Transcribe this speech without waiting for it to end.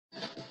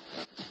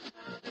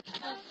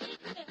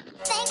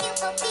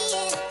for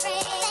being a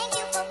friend. Thank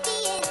you for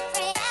being a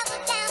friend.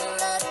 Travel down the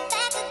road,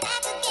 back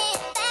again,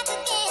 back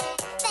again.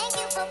 Thank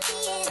you for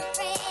being a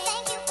friend.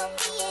 Thank you for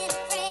being a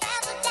friend.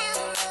 Travel down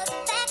the road,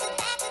 back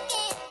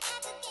again,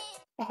 back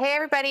again. Hey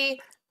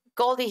everybody,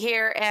 Goldie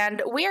here,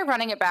 and we are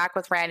running it back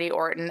with Randy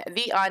Orton,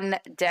 the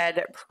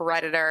Undead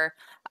Predator,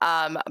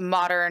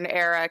 modern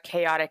era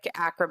chaotic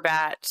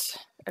acrobat,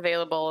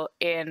 available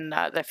in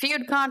the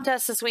feud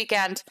contest this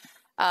weekend.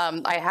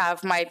 I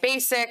have my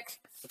basic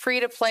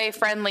free-to-play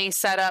friendly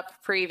setup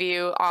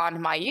preview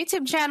on my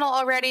YouTube channel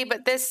already,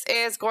 but this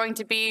is going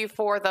to be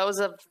for those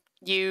of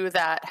you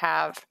that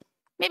have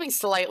maybe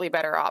slightly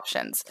better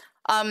options.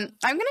 I'm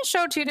going to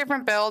show two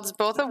different builds,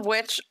 both of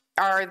which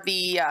are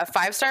the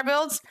 5-star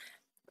builds,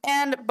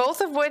 and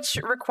both of which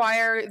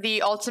require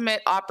the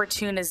ultimate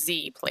opportune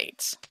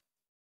zPlate.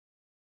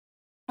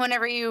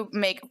 Whenever you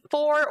make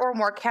 4 or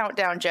more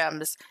countdown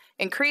gems,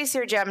 increase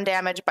your gem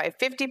damage by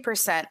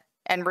 50%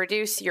 and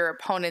reduce your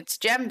opponent's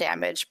gem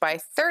damage by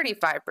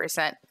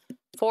 35%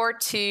 for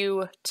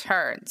 2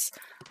 turns.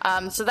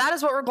 So that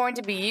is what we're going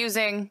to be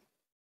using.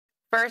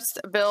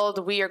 First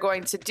build we are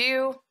going to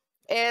do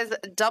is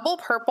double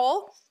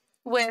purple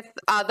with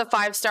the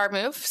 5-star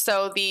move.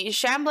 So the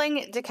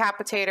Shambling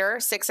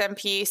Decapitator, 6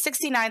 MP,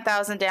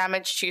 69,000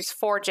 damage, choose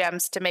 4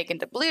 gems to make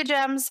into blue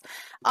gems.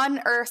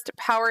 Unearthed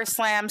Power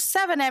Slam,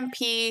 7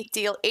 MP,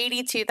 deal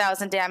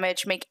 82,000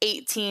 damage, make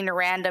 18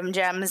 random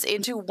gems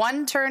into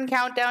 1 turn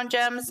countdown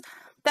gems.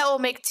 That will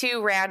make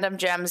 2 random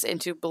gems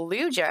into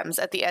blue gems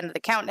at the end of the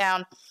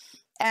countdown.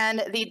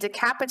 And the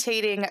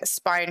Decapitating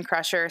Spine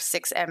Crusher,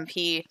 6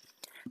 MP,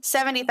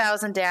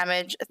 70,000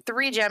 damage,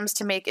 3 gems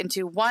to make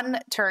into 1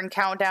 turn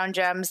countdown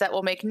gems that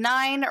will make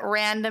 9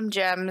 random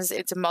gems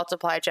into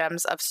multiply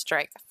gems of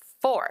strength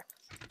 4.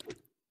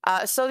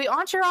 So the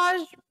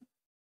entourage,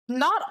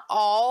 not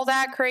all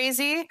that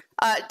crazy.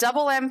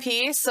 Double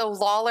MP, so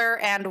Lawler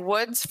and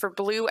Woods for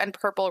blue and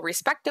purple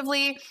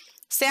respectively.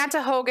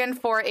 Santa Hogan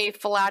for a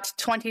flat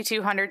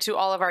 2,200 to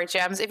all of our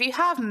gems. If you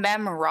have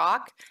Mem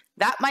Rock,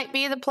 that might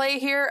be the play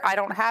here. I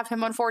don't have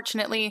him,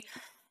 unfortunately.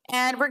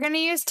 And we're going to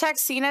use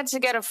Texina to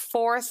get a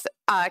 4th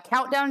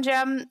countdown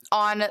gem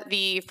on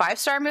the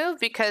 5-star move,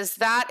 because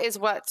that is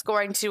what's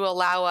going to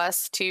allow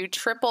us to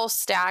triple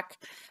stack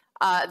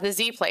the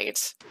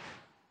zPlate.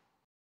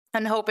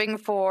 And hoping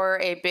for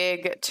a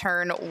big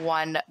turn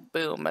 1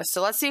 boom.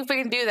 So let's see if we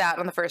can do that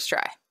on the first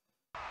try.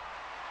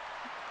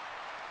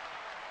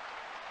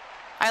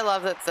 I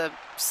love that the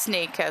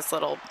snake has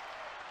little...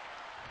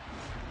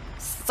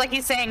 It's like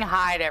he's saying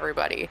hi to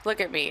everybody.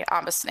 Look at me,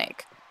 I'm a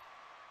snake.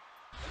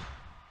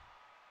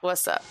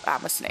 What's up?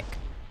 I'm a snake.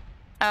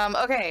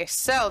 Okay,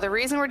 so the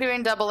reason we're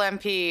doing double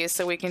MP is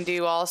so we can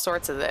do all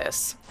sorts of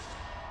this.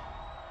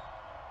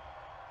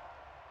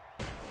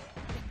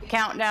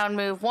 Countdown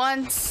move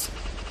once.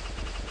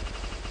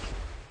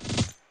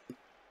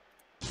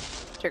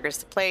 Triggers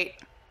the plate.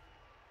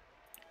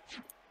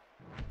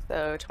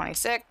 So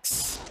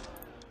 26.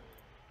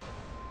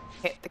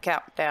 Hit the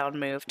countdown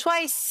move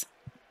twice.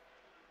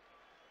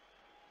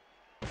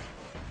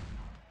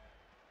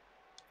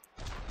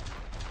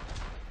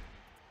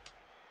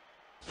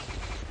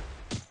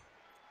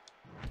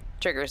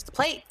 Triggers the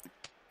plate.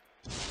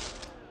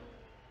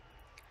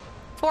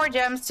 4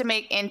 gems to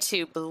make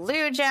into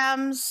blue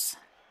gems.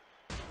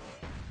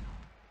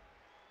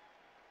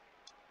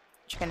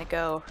 Which are gonna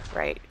go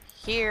right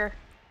here.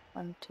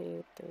 1,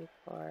 2, 3,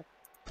 4,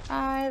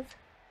 5.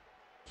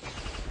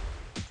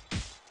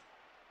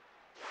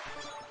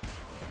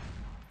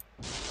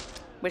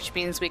 Which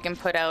means we can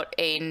put out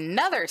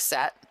another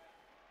set.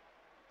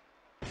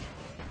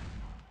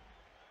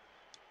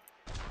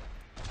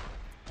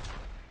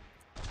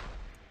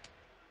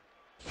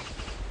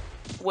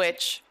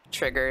 Which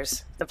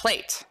triggers the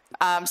plate.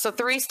 So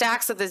 3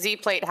 stacks of the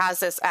zPlate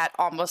has this at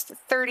almost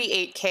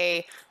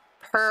 38k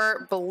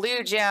per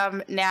blue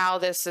gem. Now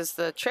this is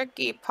the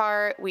tricky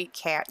part. We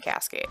can't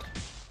cascade.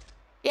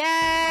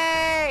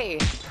 Yay!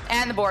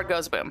 And the board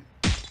goes boom.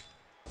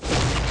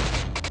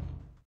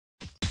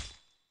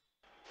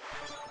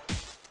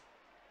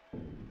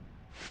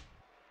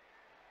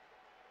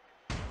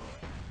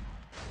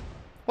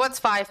 What's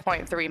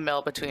 5.3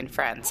 mil between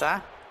friends, huh?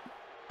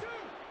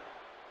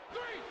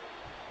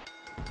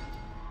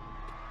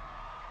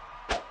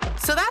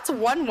 So that's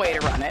one way to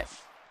run it,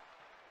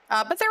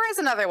 but there is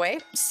another way.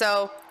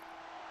 So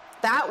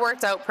that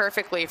worked out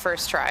perfectly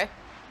first try,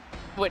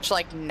 which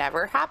like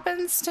never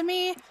happens to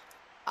me.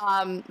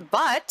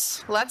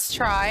 But let's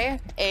try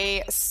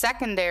a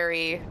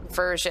secondary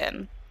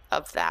version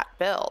of that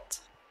build.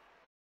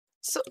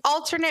 So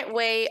alternate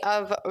way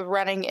of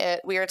running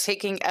it, we are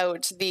taking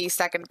out the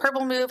second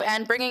purple move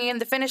and bringing in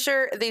the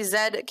finisher, the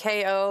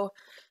ZKO.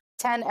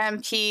 10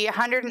 MP,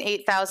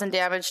 108,000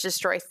 damage,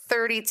 destroy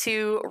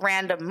 32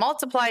 random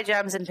multiply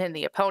gems and pin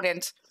the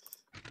opponent.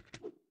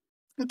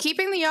 I'm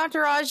keeping the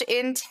entourage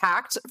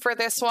intact for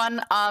this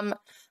one,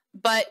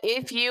 but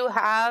if you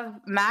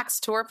have max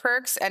tour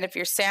perks and if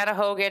your Santa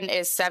Hogan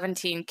is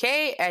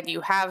 17k and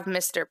you have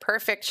Mr.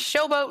 Perfect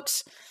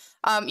Showboat,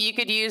 you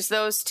could use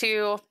those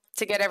two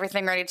to get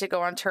everything ready to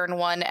go on turn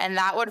 1, and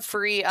that would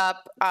free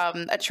up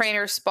a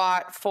trainer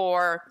spot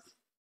for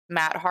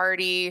Matt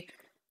Hardy,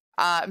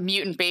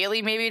 Mutant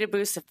Bailey maybe to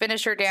boost the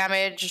finisher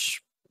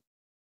damage.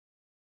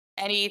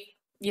 Any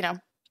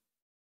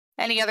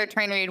other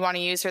trainer you'd want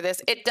to use for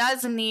this. It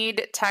does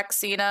need Tech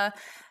Cena.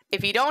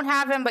 If you don't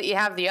have him, but you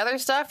have the other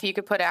stuff, you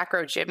could put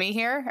Acro Jimmy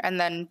here, and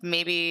then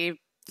maybe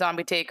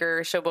Zombie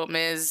Taker, Showboat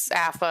Miz,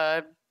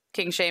 Afa,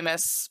 King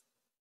Sheamus,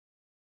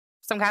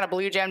 some kind of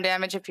blue gem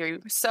damage if you're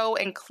so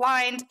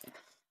inclined.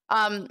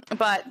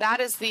 But that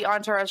is the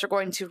entourage we're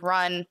going to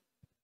run.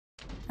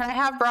 And I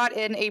have brought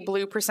in a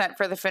blue %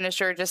 for the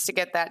finisher just to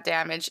get that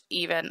damage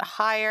even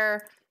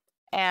higher.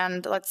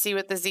 And let's see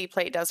what the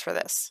zPlate does for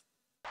this.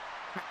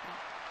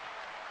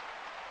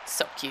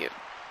 So cute.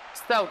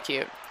 So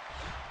cute.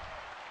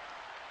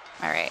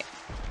 All right.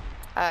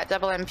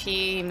 Double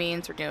MP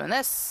means we're doing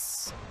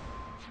this.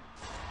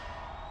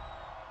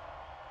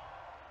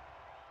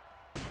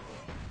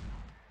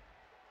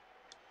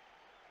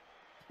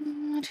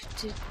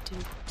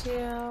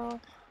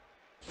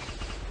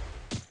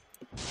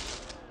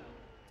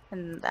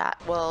 And that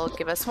will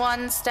give us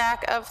 1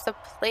 stack of the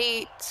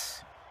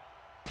plate.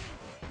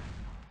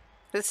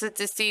 This is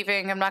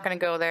deceiving. I'm not going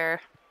to go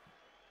there.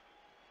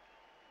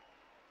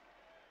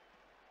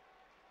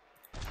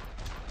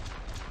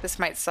 This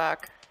might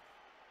suck,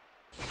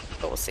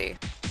 but we'll see.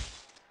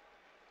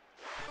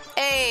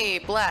 Hey,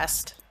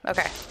 blessed.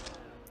 Okay.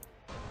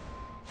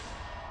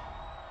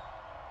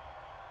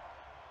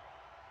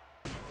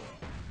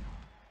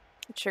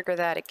 Trigger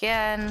that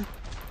again.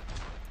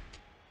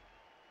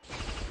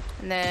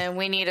 And then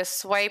we need a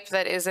swipe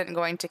that isn't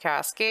going to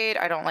cascade.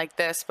 I don't like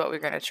this, but we're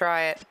going to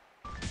try it.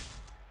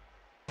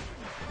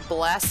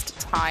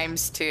 Blessed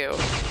 ×2.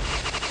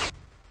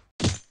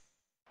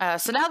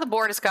 So now the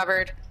board is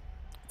covered.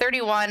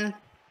 31,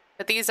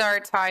 but these are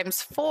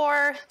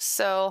 ×4,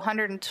 so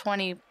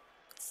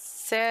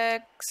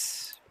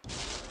 126.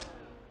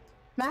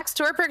 Max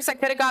tour perks, I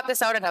could have got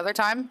this out another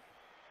time,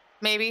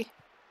 maybe.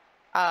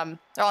 On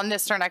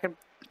this turn I could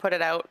put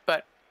it out,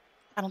 but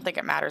I don't think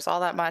it matters all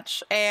that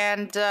much.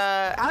 And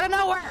out of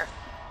nowhere,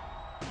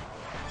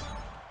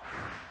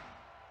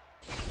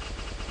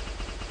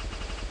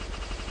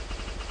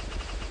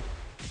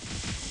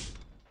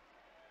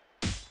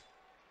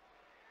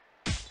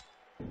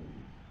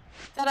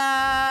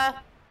 ta-da!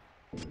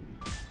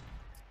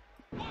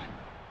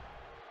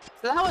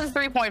 So that was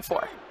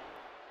 3.4.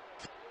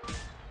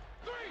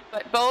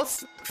 But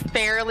both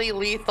fairly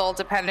lethal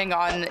depending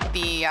on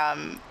the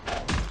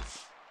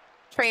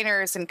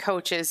trainers and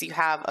coaches you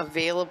have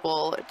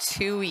available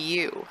to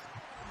you.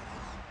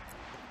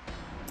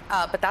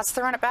 But that's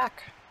the run it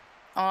back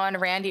on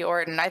Randy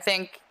Orton. I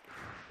think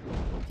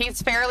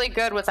he's fairly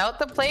good without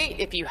the plate.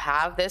 If you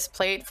have this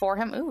plate for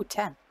him, ooh,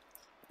 10.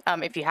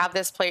 If you have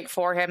this plate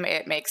for him,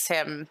 it makes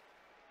him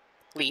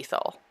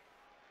lethal.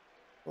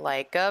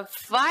 Like a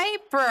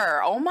viper.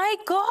 Oh my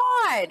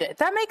god.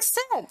 That makes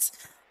sense.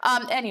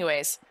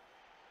 Anyways,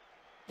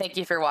 thank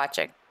you for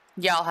watching.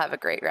 Y'all have a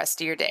great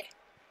rest of your day.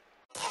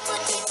 That's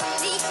what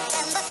keeps me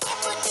and the